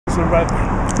sort of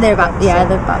they're about the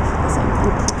same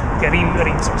thing. Yr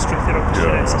un sort of strwythur o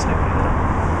cwestiynau.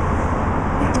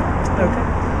 Okay.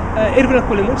 Eurfyl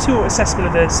Gwilym, what's your assessment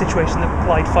of the situation that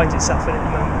Plaid finds itself in at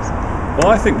the moment? Well,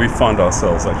 I think we find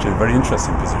ourselves actually in a very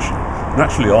interesting position.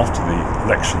 Naturally, after the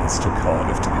elections to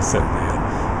Cardiff, to the Assembly,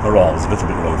 morale was a little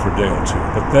bit low for a day or two,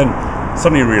 but then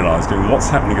suddenly realised what's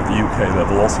happening at the UK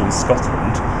level, also in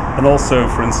Scotland, and also,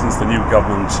 for instance, the new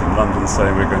government in London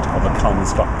saying we're going to have a calm and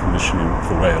stock commission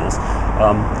for Wales.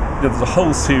 There's a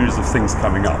whole series of things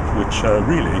coming up which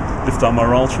really lift our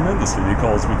morale tremendously,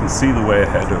 because we can see the way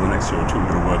ahead over the next year or two.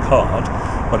 We're going to work hard,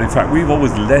 but in fact we've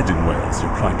always led in Wales, in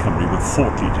Plaid Cymru, with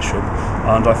thought leadership,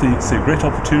 and I think it's a great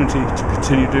opportunity to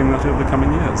continue doing that over the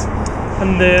coming years.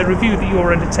 And the review that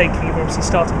you're undertaking, you've obviously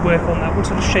started work on that. What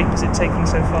sort of shape is it taking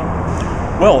so far?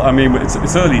 Well, I mean, it's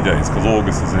early days, because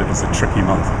August is a tricky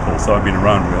month, of course. So I've been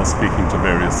around Wales speaking to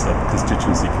various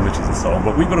constituency committees and so on.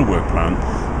 But we've got a work plan,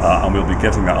 and we'll be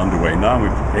getting that underway now.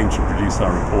 We aim to produce our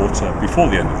report before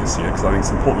the end of this year, because I think it's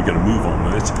important we get a move on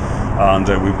with it. And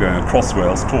we're going across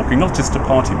Wales, talking not just to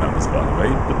party members, by the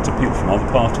way, but to people from other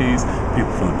parties,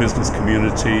 people from the business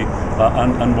community,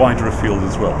 and wider afield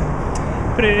as well.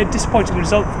 But a disappointing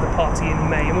result for the party in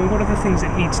May. I mean, what are the things it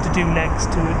needs to do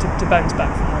next to bounce back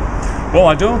from that? Well,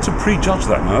 I don't want to prejudge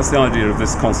that now. That's the idea of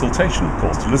this consultation, of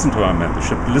course, to listen to our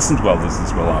membership, to listen to others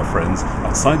as well, our friends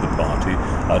outside the party,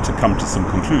 to come to some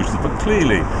conclusions. But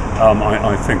clearly,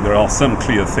 I think there are some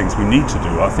clear things we need to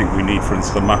do. I think we need, for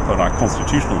instance, to map out our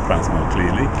constitutional plans more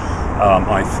clearly.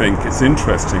 I think it's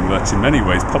interesting that in many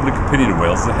ways public opinion in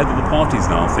Wales is ahead of the parties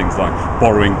now. Things like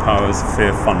borrowing powers,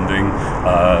 fair funding,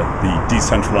 the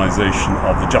decentralisation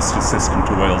of the justice system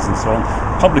to Wales and so on.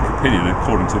 Public opinion,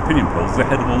 according to opinion polls, is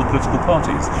ahead of all the political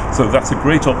parties. So that's a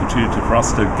great opportunity for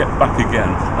us to get back again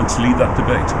and to lead that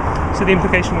debate. So the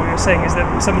implication of what you're saying is that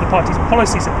some of the party's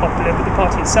policies are popular, but the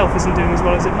party itself isn't doing as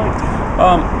well as it might do?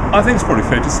 I think it's probably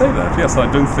fair to say that. Yes, I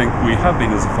don't think we have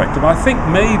been as effective. I think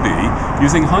maybe,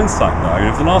 using hindsight now,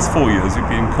 for the last 4 years we've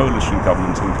been in coalition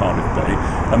government in Cardiff Bay,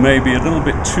 and maybe a little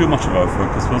bit too much of our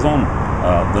focus was on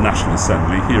the National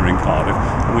Assembly here in Cardiff.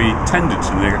 We tended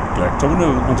to neglect, I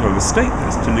wouldn't want to overstate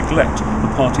this, to neglect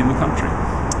the party in the country.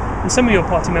 And some of your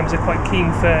party members are quite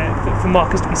keen for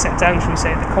markers to be set down, shall we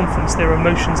say, at the conference. There are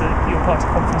motions at your party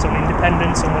conference on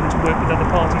independence, on whether to work with other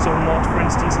parties or not, for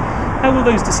instance. How will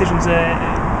those decisions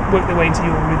work their way into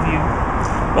your review?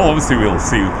 Well, obviously we'll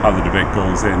see how the debate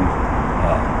goes in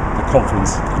the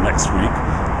conference next week.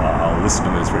 I'll listen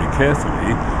to those very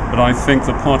carefully, but I think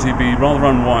the party would be rather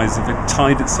unwise if it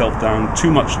tied itself down too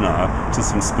much now to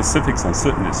some specifics on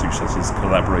certain issues, such as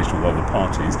collaboration with other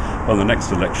parties, while the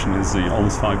next election is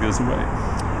almost 5 years away.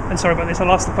 And sorry about this,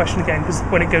 I'll ask the question again, because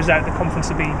when it goes out, the conference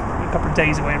will be a couple of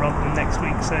days away rather than next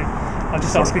week, so I'll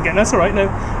just ask again. That's all right, no.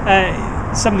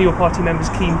 Some of your party members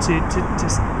keen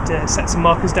to set some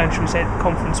markers down, shall we say, at the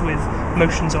conference with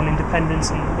motions on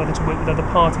independence and whether to work with other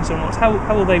parties or not.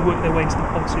 How will they work their way into the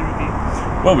policy review?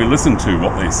 Well, we listen to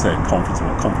what they say at conference,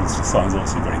 and what conference decides,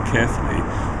 obviously, very carefully.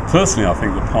 Personally, I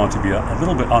think the party would be a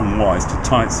little bit unwise to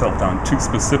tie itself down too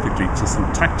specifically to some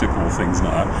tactical things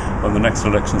now, when the next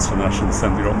elections for the National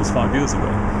Assembly are almost 5 years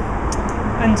away.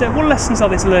 And what lessons are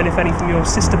there to learn, if any, from your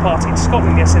sister party in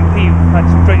Scotland, the SNP, who've had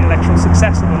great electoral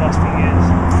success in the last few years?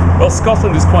 Well,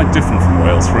 Scotland is quite different from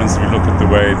Wales. For instance, we look at the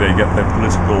way they get their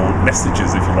political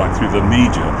messages, if you like, through the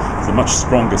media. There's a much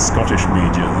stronger Scottish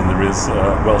media than there is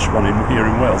Welsh one here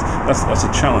in Wales. That's a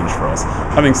challenge for us.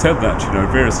 Having said that, at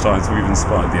various times we've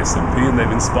inspired the SNP and they've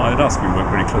inspired us. We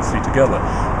work very closely together.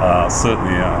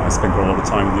 Certainly, I spent a lot of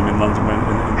time with them in London in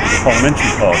the parliamentary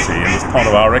party, and as part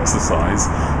of our exercise,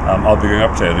 I'll be going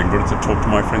up to Edinburgh to talk to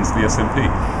my friends at the SNP.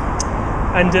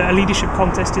 And a leadership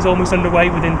contest is almost underway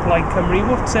within Plaid Cymru.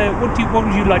 What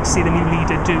would you like to see the new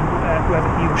leader do,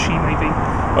 whoever he or she may be?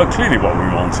 Well, clearly what we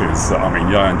want is,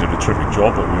 Ian did a terrific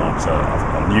job, but we want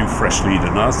a new, fresh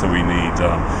leader now, so we need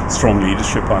strong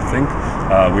leadership, I think.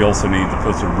 We also need the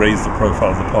person to raise the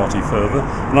profile of the party further.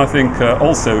 And I think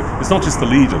also, it's not just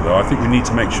the leader, though. I think we need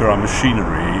to make sure our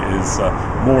machinery is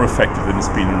more effective than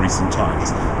it's been in recent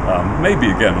times.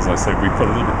 Maybe, again, as I said, we put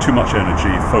a little bit too much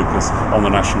energy, focus on the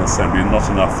National Assembly and not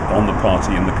enough on the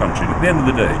party in the country. And at the end of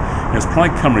the day,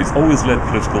 Plaid Cymru has always led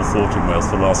political thought in Wales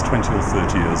for the last 20 or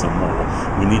 30 years or more.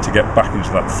 We need to get back into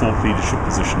that thought leadership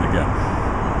position again.